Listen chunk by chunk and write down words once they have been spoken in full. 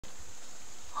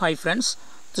Hi friends,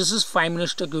 this is 5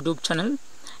 Minutes Tech YouTube channel.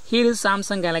 Here is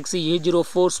Samsung Galaxy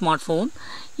A04 smartphone.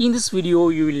 In this video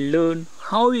you will learn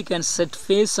how you can set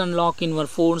face unlock in your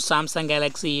phone Samsung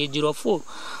Galaxy A04.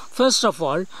 First of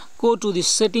all, go to the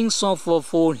settings of your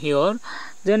phone here,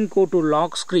 then go to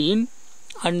lock screen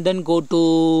and then go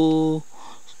to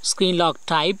screen lock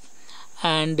type,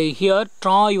 and here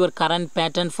draw your current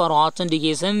pattern for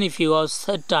authentication if you have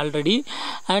set already,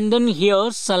 and then here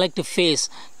select face.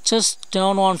 Just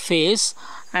turn on face,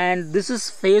 and this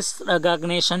is face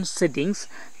recognition settings.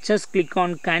 Just click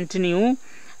on continue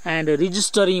and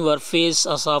registering your face.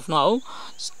 As of now,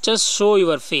 just show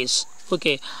your face.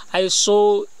 Okay, I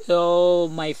show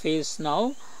my face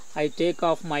now. I take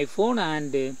off my phone,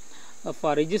 and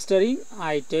for registering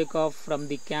I take off from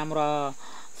the camera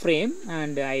frame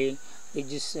and I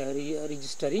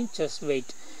registering. Just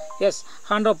wait. Yes,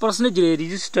 100%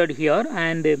 registered here,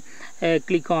 and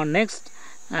click on next,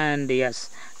 and yes,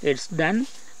 it's done.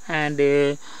 And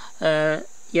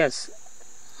yes,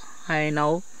 I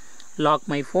now lock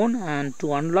my phone, and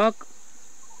to unlock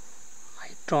I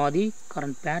draw the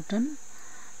current pattern,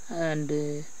 and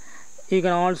you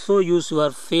can also use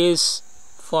your face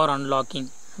for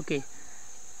unlocking. Okay,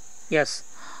 yes,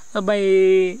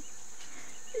 by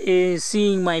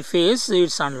seeing my face,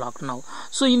 it's unlocked now.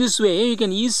 So in this way you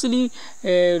can easily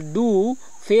do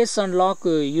face unlock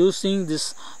using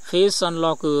this face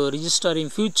unlock registering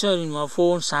feature in your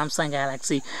phone Samsung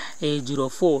Galaxy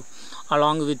A04.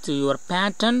 Along with your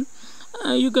pattern,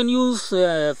 you can use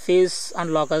face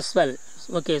unlock as well.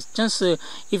 Okay, just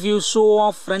if you show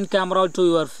off front camera to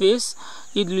your face,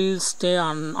 it will stay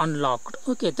unlocked.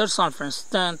 Okay, that's all friends.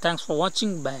 Thanks for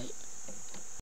watching. Bye.